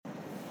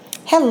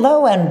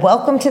Hello and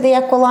welcome to the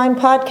Equiline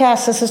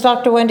Podcast. This is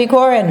Dr. Wendy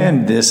Gorin.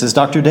 And this is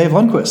Dr. Dave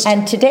Lundquist.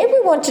 And today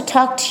we want to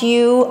talk to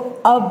you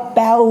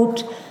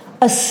about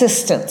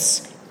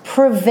assistance,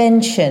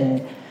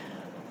 prevention,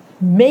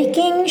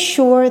 making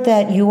sure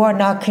that you are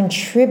not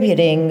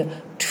contributing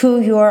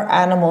to your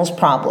animal's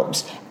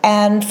problems.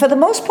 And for the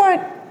most part,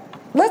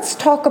 let's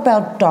talk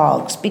about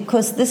dogs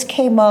because this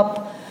came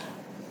up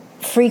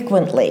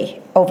frequently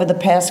over the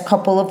past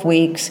couple of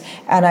weeks,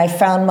 and I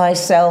found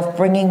myself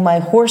bringing my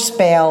horse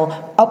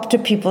bail up to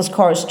people's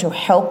cars to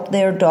help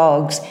their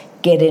dogs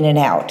get in and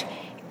out.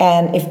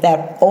 And if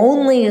that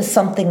only is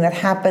something that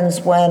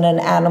happens when an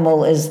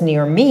animal is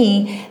near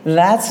me,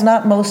 that's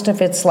not most of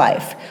its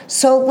life.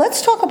 So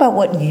let's talk about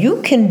what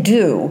you can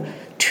do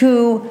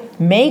to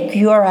make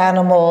your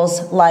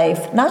animal's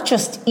life not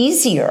just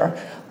easier,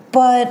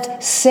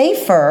 but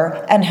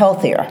safer and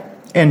healthier.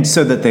 And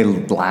so that they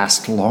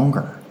last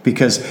longer.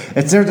 Because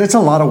it's a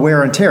lot of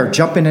wear and tear.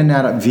 Jumping in and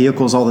out of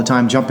vehicles all the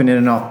time, jumping in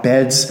and off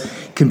beds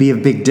can be a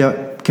big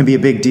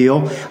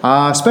deal.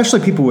 Especially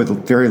people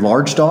with very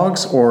large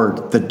dogs, or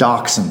the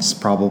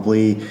dachshunds,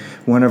 probably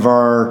one of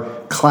our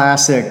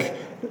classic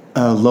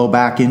low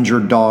back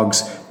injured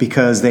dogs,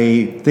 because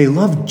they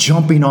love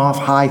jumping off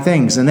high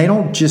things, and they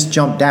don't just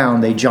jump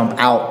down; they jump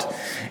out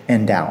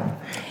and down.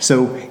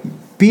 So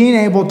being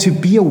able to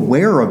be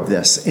aware of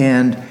this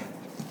and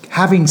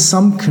having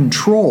some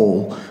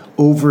control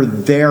over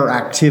their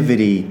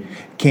activity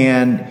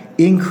can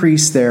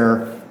increase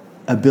their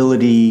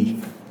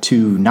ability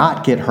to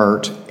not get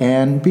hurt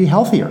and be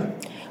healthier.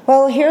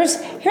 Well, here's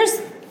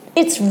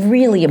it's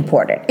really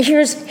important.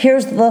 Here's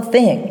the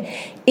thing.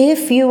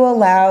 If you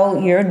allow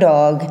your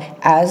dog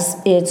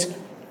as it's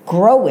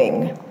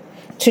growing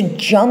to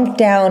jump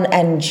down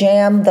and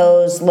jam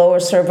those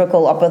lower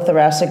cervical, upper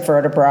thoracic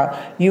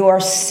vertebra, you are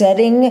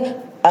setting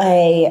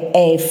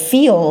a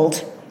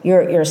field.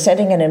 You're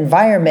setting an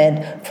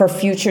environment for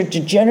future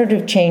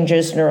degenerative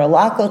changes,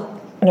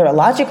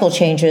 neurological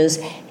changes,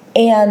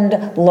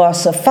 and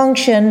loss of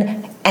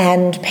function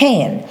and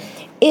pain.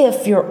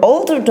 If your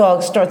older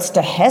dog starts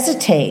to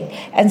hesitate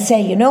and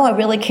say, I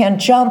really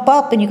can't jump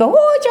up, and you go,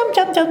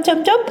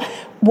 jump,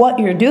 what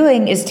you're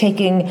doing is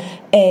taking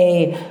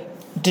a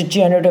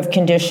degenerative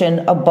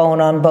condition, a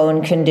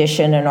bone-on-bone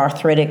condition, an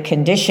arthritic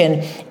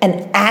condition,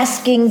 and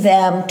asking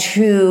them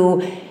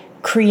to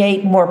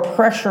create more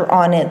pressure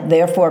on it,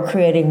 therefore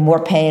creating more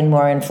pain,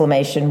 more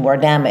inflammation, more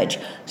damage.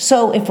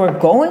 So if we're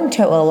going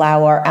to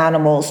allow our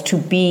animals to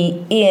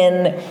be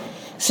in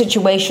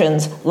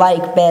situations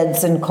like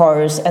beds and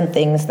cars and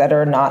things that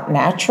are not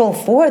natural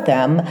for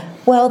them,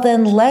 well,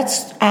 then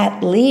let's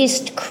at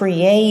least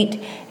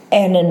create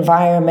an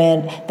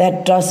environment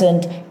that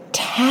doesn't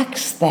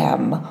tax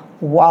them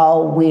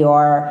while we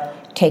are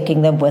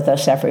taking them with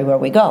us everywhere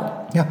we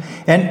go. Yeah,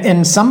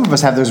 and some of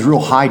us have those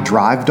real high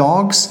drive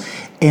dogs,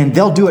 and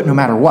they'll do it no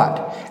matter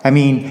what. I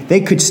mean,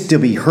 they could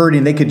still be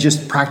hurting. They could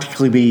just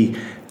practically be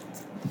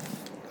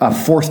a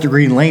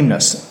fourth-degree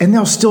lameness, and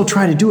they'll still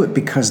try to do it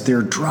because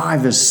their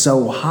drive is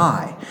so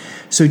high.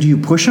 So do you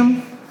push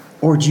them,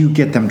 or do you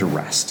get them to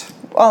rest?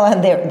 Well,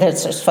 and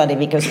that's just funny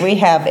because we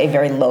have a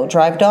very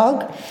low-drive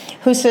dog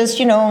who says,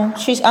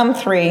 I'm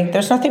 3,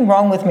 there's nothing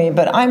wrong with me,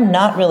 but I'm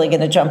not really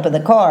going to jump in the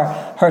car.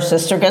 Her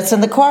sister gets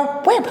in the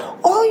car, wham,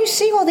 you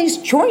see all these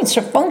joints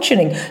are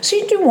functioning. So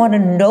you do want to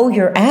know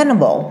your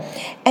animal,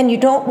 and you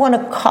don't want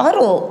to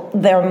coddle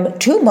them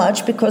too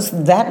much because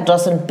that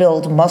doesn't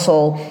build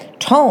muscle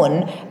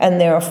tone,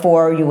 and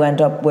therefore you end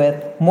up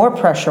with more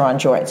pressure on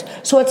joints.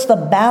 So it's the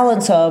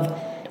balance of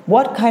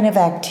what kind of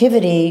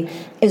activity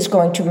is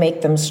going to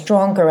make them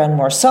stronger and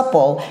more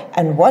supple,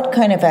 and what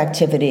kind of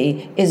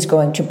activity is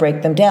going to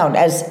break them down.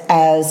 As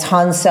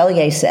Hans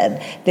Selye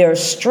said,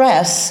 there's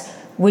stress,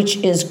 which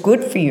is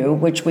good for you,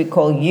 which we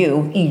call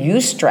EU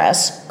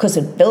stress, because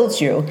it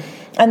builds you,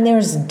 and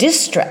there's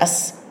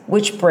distress,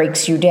 which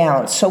breaks you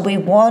down. So we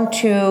want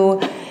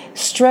to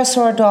stress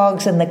our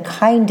dogs in the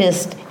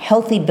kindest,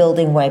 healthy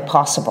building way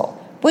possible,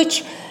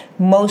 which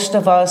most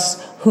of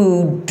us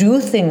who do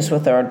things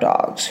with our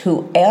dogs,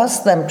 who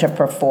ask them to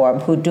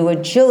perform, who do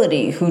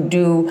agility, who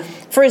do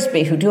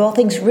frisbee, who do all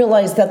things,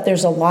 realize that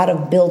there's a lot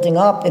of building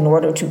up in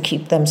order to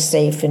keep them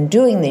safe in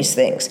doing these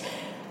things.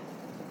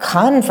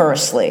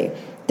 Conversely,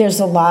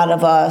 there's a lot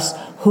of us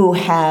who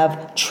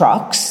have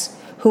trucks,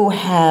 who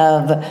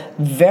have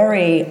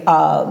very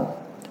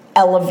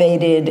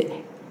elevated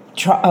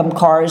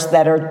cars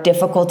that are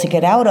difficult to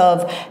get out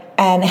of,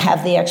 and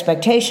have the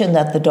expectation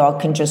that the dog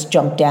can just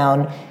jump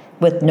down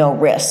with no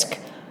risk.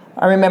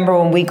 I remember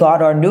when we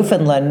got our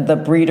Newfoundland, the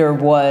breeder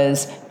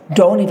was,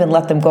 don't even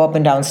let them go up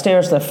and down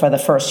stairs for the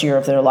first year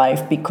of their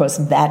life,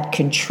 because that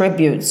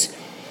contributes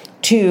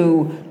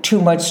to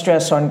too much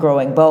stress on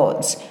growing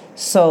bones.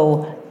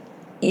 So,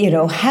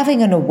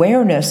 having an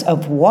awareness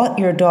of what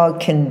your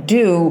dog can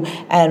do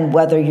and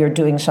whether you're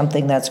doing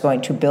something that's going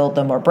to build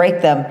them or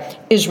break them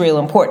is real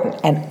important.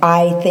 And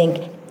I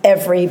think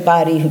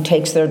everybody who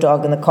takes their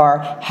dog in the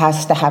car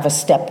has to have a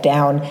step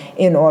down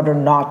in order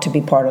not to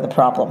be part of the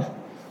problem.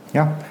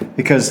 Yeah,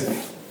 because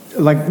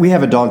we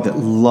have a dog that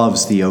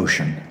loves the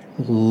ocean,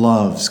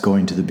 loves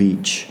going to the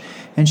beach.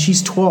 And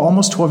she's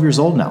almost 12 years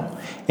old now.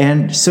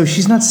 And so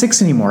she's not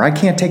 6 anymore. I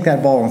can't take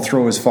that ball and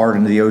throw as far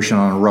into the ocean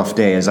on a rough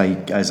day as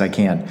I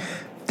can.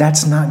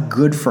 That's not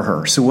good for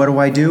her. So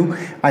what do?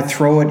 I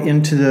throw it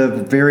into the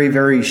very,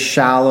 very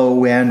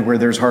shallow end where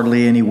there's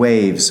hardly any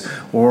waves.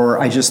 Or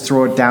I just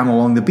throw it down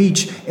along the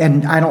beach,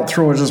 and I don't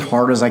throw it as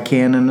hard as I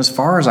can and as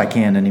far as I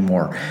can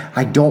anymore.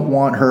 I don't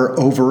want her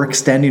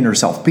overextending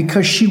herself,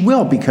 because she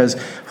will, because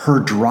her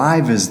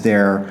drive is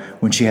there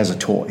when she has a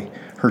toy.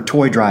 Her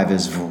toy drive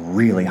is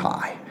really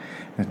high.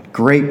 A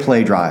great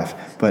play drive,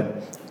 but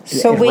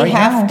so we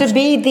have to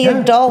be the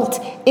adult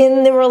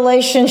in the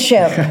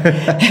relationship.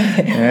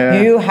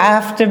 You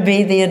have to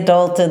be the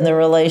adult in the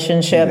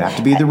relationship. You have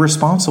to be the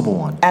responsible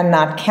one. And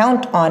not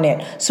count on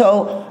it.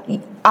 So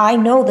I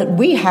know that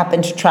we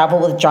happen to travel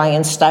with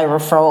giant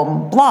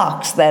styrofoam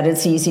blocks that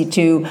it's easy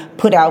to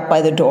put out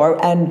by the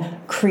door and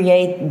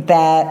create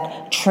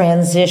that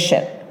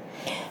transition.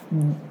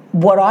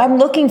 What I'm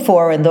looking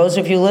for, and those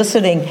of you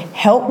listening,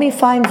 help me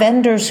find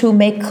vendors who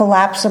make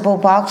collapsible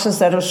boxes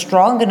that are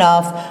strong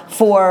enough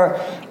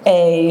for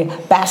a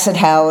basset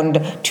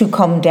hound to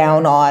come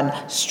down on,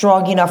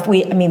 strong enough.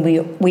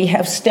 We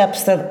have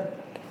steps that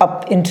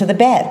up into the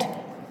bed.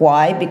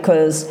 Why?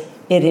 Because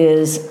it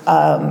is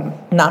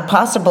not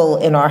possible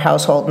in our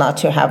household not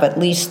to have at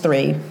least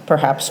 3,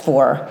 perhaps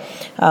 4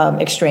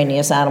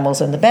 extraneous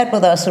animals in the bed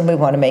with us, and we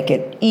want to make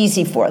it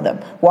easy for them.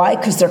 Why?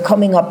 Because they're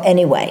coming up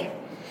anyway.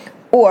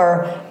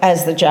 Or,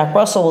 as the Jack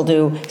Russell will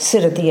do,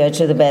 sit at the edge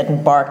of the bed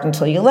and bark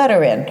until you let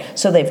her in.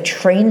 So they've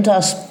trained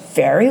us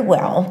very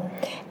well,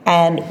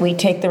 and we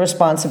take the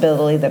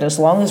responsibility that as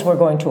long as we're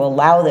going to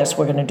allow this,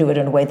 we're going to do it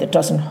in a way that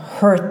doesn't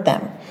hurt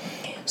them.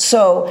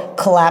 So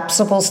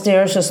collapsible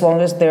stairs, as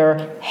long as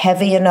they're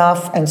heavy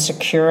enough and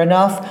secure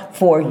enough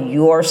for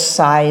your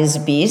size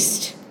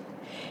beast,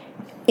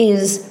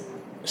 is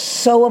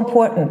so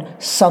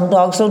important. Some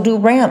dogs will do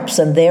ramps,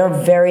 and they're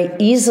very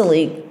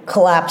easily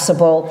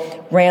collapsible.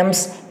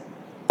 Ramps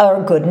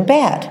are good and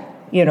bad.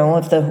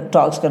 If the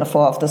dog's going to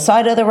fall off the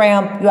side of the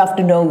ramp, you have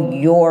to know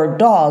your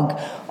dog.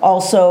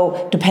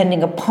 Also,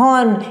 depending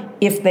upon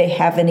if they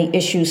have any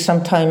issues,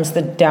 sometimes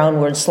the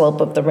downward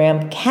slope of the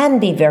ramp can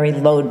be very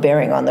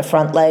load-bearing on the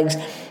front legs,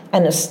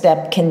 and a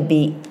step can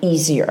be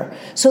easier.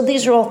 So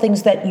these are all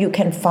things that you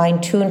can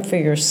fine-tune for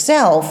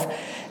yourself.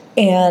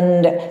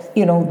 And,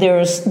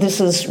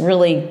 this is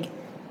really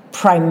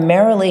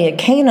primarily a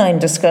canine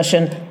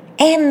discussion,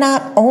 and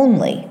not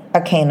only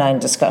a canine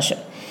discussion.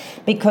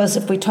 Because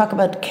if we talk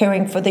about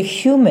caring for the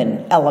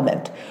human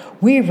element,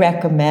 we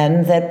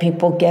recommend that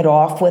people get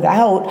off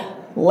without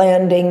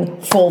landing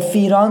full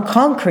feet on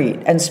concrete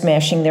and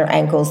smashing their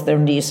ankles, their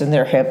knees, and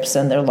their hips,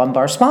 and their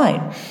lumbar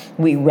spine.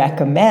 We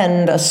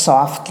recommend a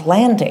soft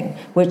landing,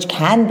 which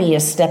can be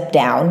a step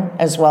down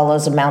as well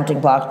as a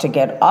mounting block to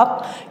get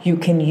up. You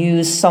can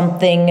use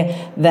something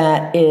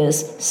that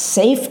is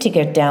safe to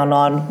get down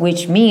on,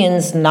 which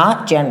means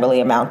not generally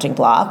a mounting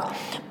block,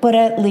 but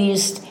at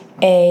least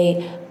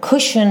a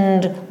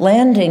cushioned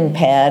landing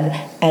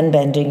pad and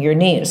bending your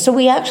knees. So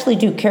we actually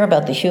do care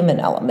about the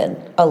human element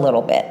a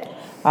little bit.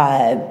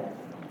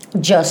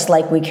 Just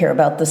like we care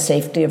about the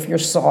safety of your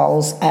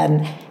soles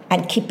and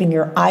keeping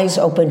your eyes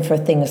open for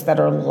things that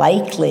are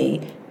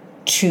likely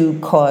to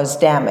cause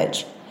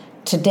damage.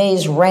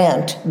 Today's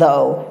rant,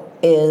 though,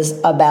 is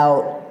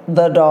about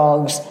the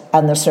dogs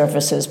and the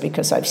surfaces,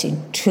 because I've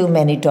seen too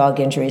many dog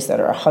injuries that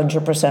are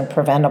 100%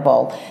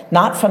 preventable,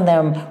 not from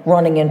them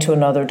running into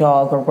another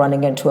dog or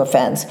running into a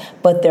fence,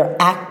 but their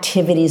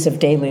activities of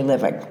daily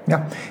living.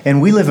 Yeah,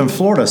 and we live in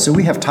Florida, so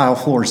we have tile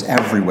floors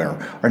everywhere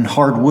and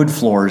hardwood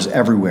floors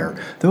everywhere.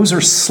 Those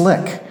are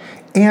slick,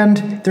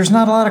 and there's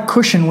not a lot of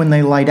cushion when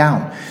they lie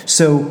down.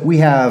 So we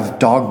have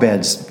dog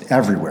beds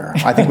everywhere.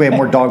 I think we have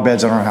more dog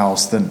beds in our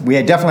house than we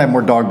definitely have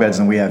more dog beds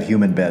than we have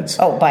human beds.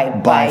 Oh,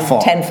 by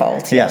far.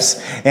 Tenfold. Yes,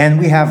 and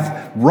we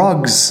have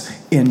rugs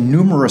in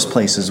numerous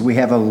places. We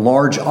have a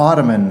large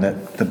ottoman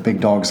that the big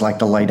dogs like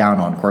to lay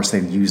down on. Of course, they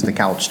use the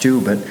couch too,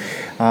 but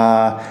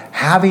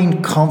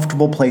having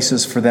comfortable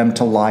places for them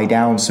to lie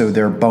down so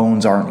their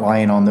bones aren't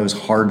lying on those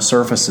hard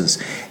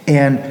surfaces.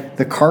 And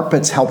the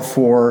carpets help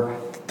for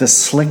the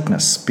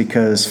slickness,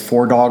 because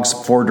 4 dogs,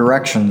 4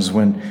 directions,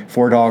 when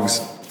 4 dogs,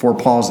 4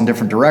 paws in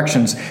different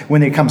directions,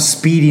 when they come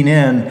speeding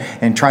in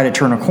and try to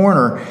turn a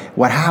corner,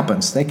 what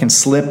happens? They can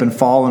slip and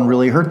fall and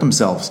really hurt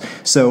themselves.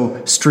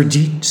 So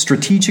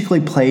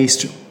strategically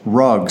placed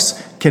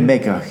rugs can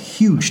make a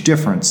huge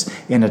difference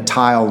in a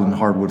tile and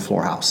hardwood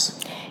floor house.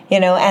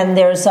 And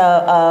there's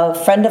a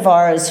friend of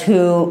ours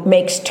who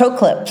makes toe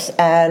clips,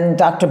 and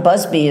Dr.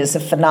 Busby is a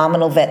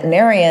phenomenal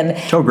veterinarian.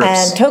 Toe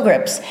grips. And toe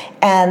grips.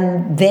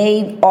 And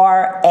they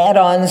are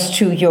add-ons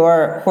to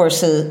your for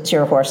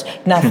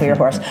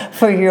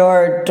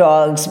your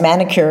dog's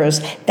manicures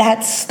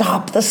that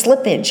stop the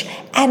slippage.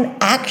 And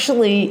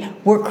actually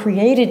were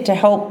created to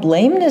help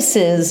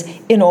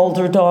lamenesses in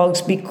older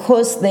dogs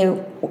because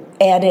they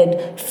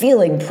added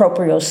feeling,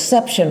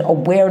 proprioception,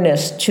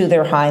 awareness to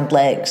their hind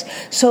legs.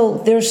 So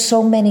there's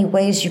so many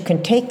ways you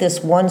can take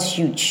this once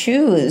you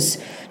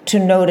choose to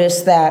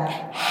notice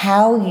that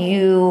how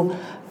you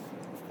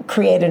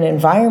create an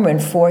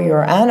environment for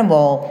your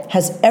animal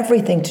has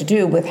everything to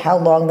do with how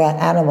long that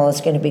animal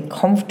is going to be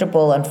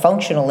comfortable and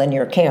functional in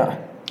your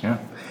care. Yeah.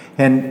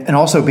 And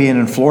also being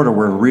in Florida,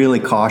 we're really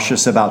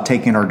cautious about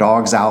taking our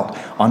dogs out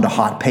onto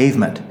hot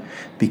pavement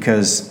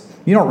because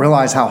you don't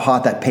realize how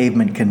hot that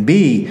pavement can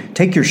be.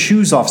 Take your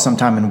shoes off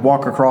sometime and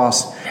walk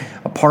across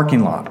a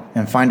parking lot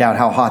and find out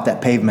how hot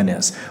that pavement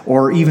is.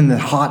 Or even the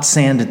hot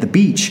sand at the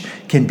beach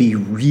can be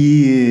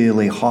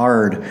really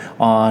hard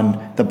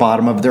on the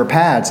bottom of their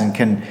pads and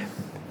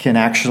can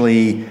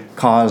actually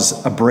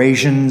cause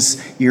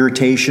abrasions,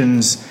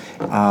 irritations,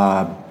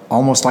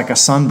 almost like a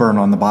sunburn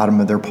on the bottom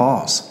of their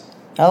paws.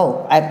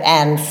 Oh,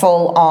 and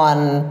full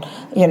on,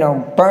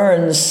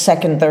 burns,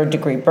 second, third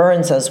degree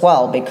burns as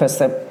well,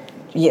 because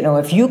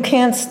if you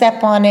can't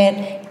step on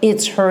it,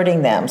 it's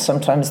hurting them.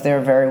 Sometimes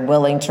they're very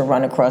willing to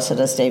run across it,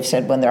 as Dave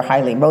said, when they're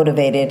highly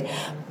motivated.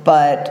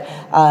 But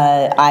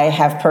I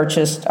have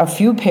purchased a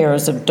few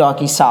pairs of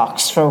doggy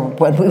socks for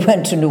when we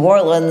went to New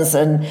Orleans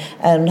and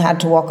had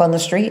to walk on the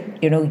street.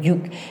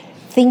 You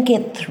think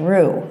it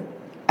through.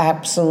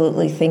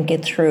 Absolutely think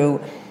it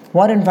through.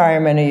 What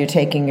environment are you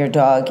taking your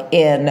dog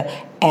in,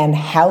 and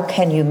how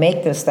can you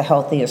make this the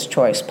healthiest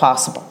choice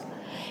possible?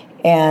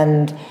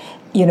 And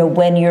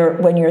when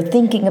you're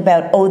thinking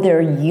about,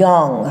 they're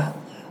young,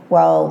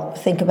 well,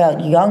 think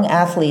about young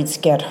athletes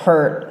get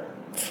hurt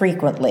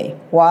frequently.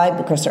 Why?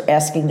 Because they're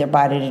asking their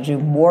body to do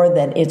more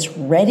than it's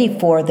ready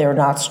for. They're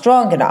not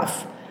strong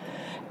enough.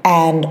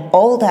 And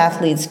old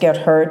athletes get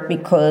hurt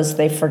because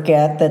they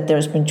forget that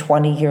there's been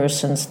 20 years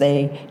since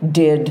they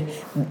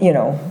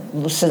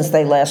since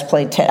they last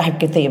played. I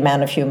get the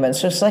amount of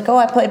humans. It's like,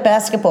 I played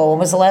basketball. When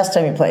was the last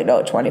time you played?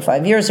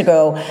 25 years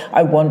ago.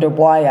 I wonder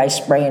why I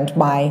sprained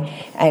my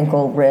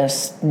ankle,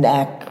 wrist,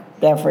 neck,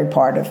 every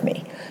part of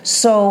me.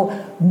 So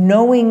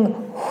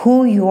knowing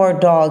who your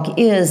dog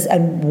is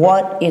and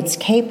what it's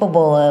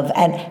capable of,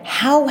 and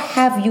how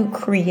have you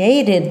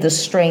created the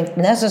strength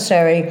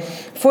necessary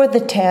for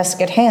the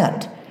task at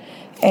hand.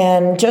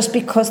 And just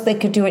because they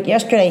could do it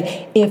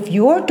yesterday, if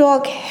your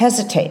dog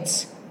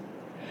hesitates,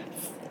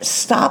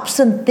 stops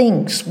and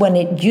thinks when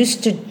it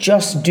used to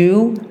just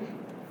do,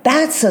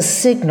 that's a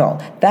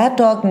signal. That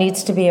dog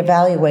needs to be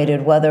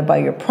evaluated, whether by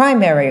your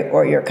primary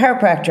or your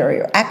chiropractor or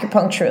your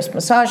acupuncturist,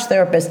 massage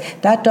therapist.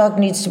 That dog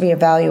needs to be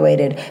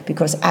evaluated,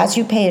 because as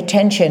you pay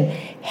attention,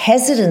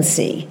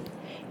 hesitancy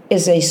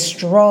is a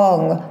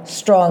strong,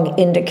 strong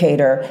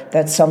indicator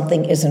that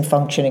something isn't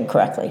functioning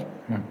correctly.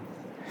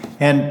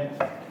 And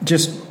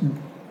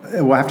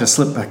we'll have to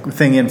slip a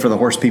thing in for the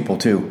horse people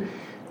too.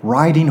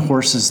 Riding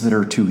horses that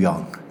are too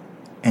young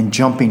and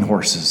jumping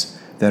horses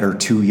that are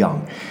too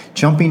young.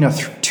 Jumping a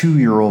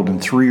 2-year-old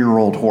and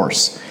 3-year-old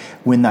horse,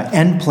 when the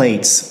end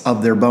plates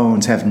of their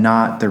bones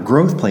their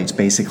growth plates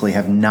basically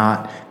have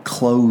not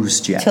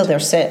closed yet. Till they're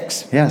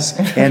 6. Yes,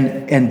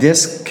 and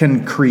this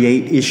can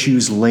create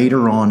issues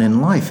later on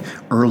in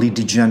life. Early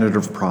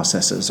degenerative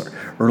processes,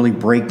 early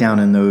breakdown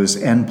in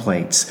those end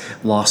plates,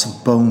 loss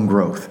of bone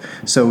growth.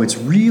 So it's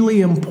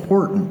really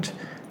important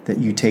that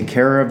you take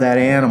care of that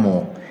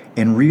animal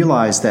and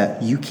realize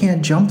that you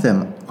can't jump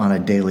them on a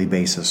daily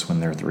basis when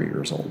they're 3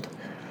 years old.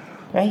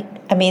 Right?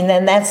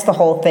 Then that's the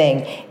whole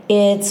thing.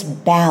 It's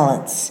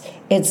balance.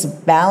 It's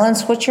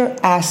balance what you're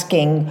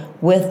asking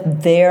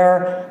with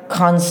their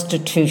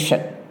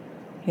constitution.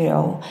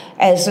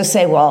 As to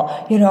say,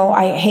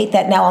 I hate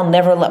that now, I'll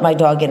never let my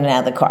dog in and out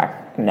of the car.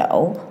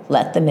 No,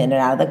 let them in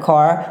and out of the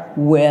car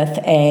with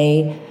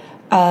a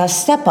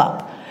step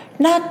up.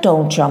 Not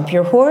don't jump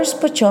your horse,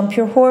 but jump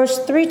your horse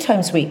 3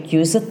 times a week.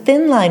 Use a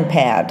thin line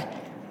pad.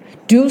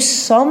 Do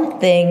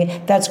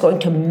something that's going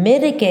to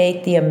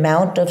mitigate the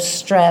amount of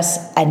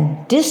stress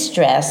and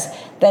distress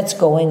that's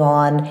going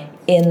on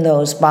in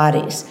those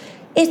bodies.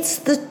 It's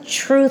the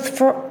truth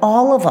for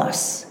all of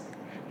us.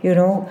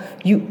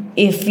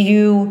 If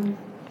you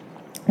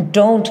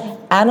don't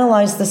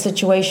analyze the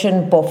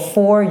situation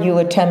before you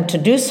attempt to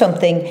do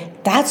something,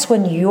 that's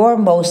when you're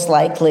most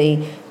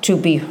likely to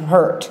be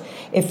hurt.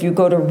 If you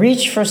go to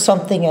reach for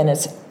something and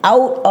it's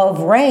out of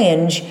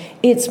range,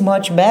 it's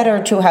much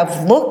better to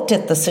have looked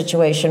at the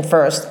situation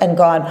first and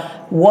gone,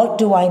 what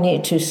do I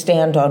need to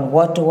stand on?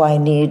 What do I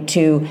need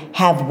to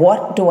have?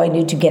 What do I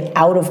need to get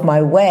out of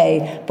my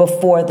way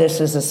before this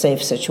is a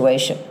safe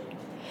situation?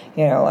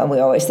 And we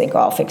always think,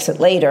 I'll fix it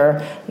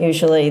later.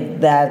 Usually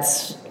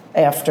that's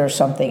after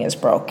something is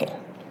broken.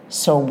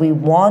 So we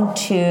want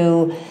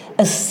to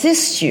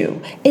assist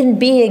you in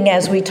being,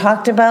 as we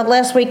talked about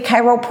last week,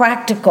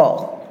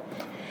 chiropractical.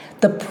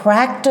 The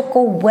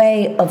practical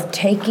way of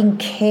taking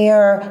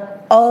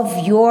care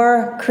of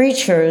your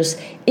creatures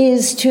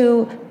is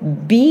to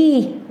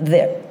be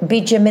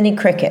Jiminy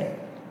Cricket,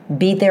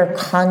 be their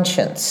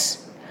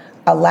conscience,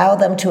 allow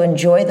them to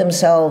enjoy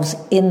themselves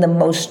in the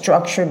most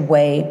structured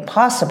way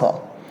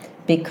possible,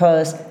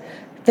 because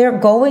they're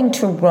going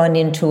to run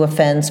into a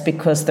fence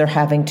because they're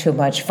having too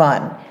much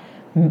fun.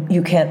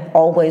 You can't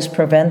always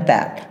prevent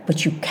that,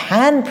 but you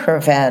can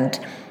prevent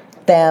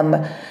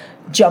them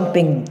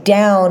jumping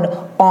down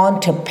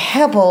onto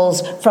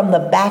pebbles from the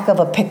back of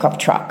a pickup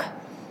truck.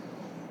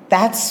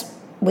 That's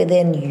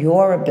within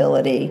your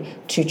ability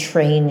to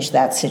change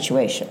that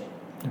situation.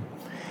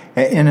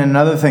 And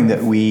another thing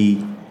that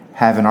we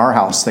have in our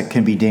house that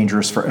can be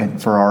dangerous for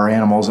our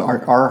animals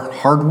are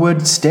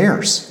hardwood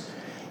stairs.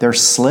 They're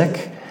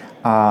slick.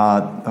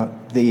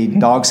 The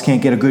dogs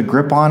can't get a good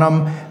grip on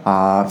them.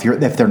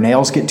 If their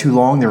nails get too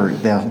long,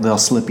 they'll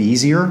slip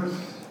easier.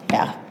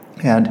 Yeah.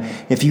 And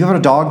if you have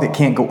a dog that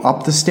can't go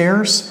up the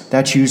stairs,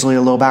 that's usually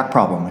a low back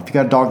problem. If you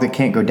got a dog that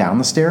can't go down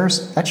the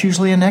stairs, that's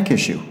usually a neck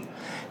issue.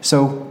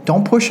 So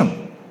don't push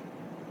them.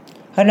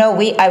 I know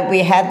we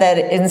had that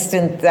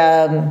instant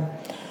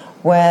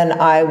when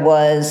I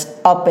was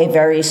up a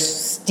very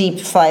steep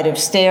flight of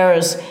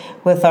stairs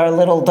with our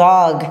little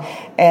dog.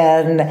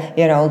 And,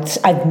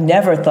 I've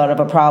never thought of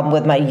a problem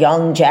with my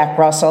young Jack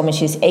Russell. I mean,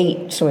 she's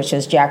 8, which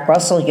is Jack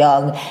Russell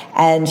young.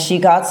 And she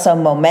got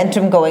some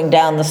momentum going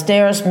down the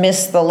stairs,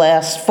 missed the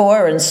last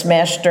 4, and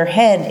smashed her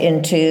head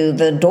into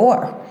the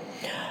door.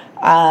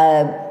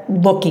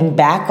 Looking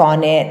back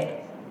on it,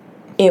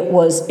 it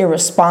was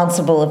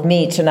irresponsible of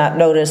me to not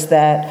notice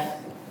that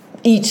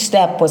each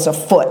step was a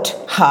foot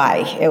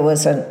high. It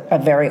was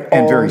a very old...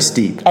 And very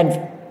steep.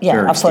 And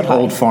very a foot high.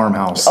 Old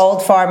farmhouse.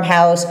 Old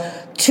farmhouse,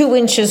 2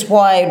 inches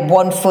wide,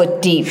 1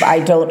 foot deep.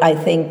 I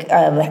think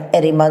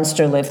Eddie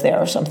Munster lived there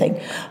or something.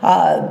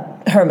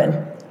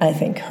 Herman. I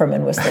think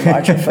Herman was the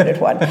larger footed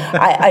one.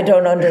 I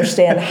don't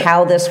understand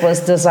how this was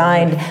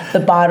designed. The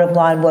bottom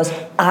line was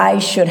I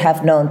should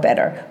have known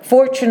better.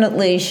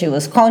 Fortunately, she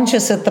was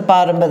conscious at the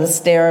bottom of the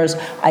stairs.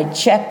 I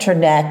checked her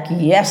neck.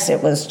 Yes,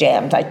 it was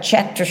jammed. I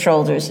checked her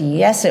shoulders.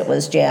 Yes, it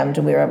was jammed.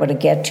 We were able to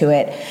get to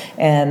it.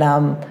 And,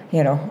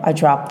 I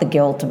dropped the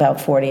guilt about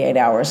 48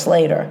 hours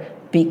later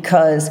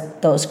because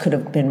those could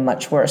have been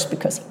much worse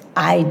because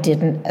I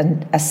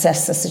didn't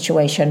assess the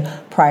situation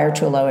prior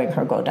to allowing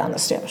her go down the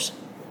stairs.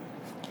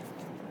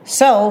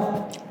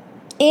 So,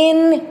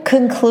 in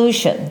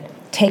conclusion,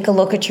 take a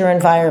look at your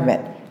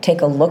environment.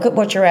 Take a look at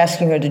what you're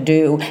asking her to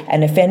do.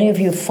 And if any of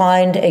you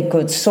find a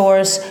good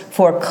source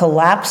for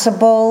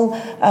collapsible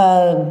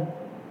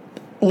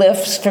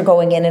lifts for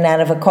going in and out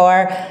of a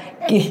car,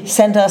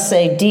 send us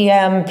a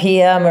DM,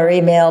 PM, or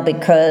email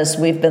because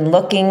we've been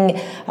looking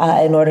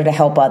in order to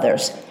help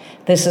others.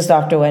 This is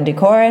Dr. Wendy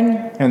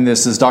Corin. And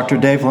this is Dr.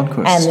 Dave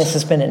Lundquist. And this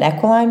has been an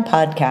Equiline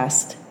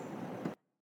podcast.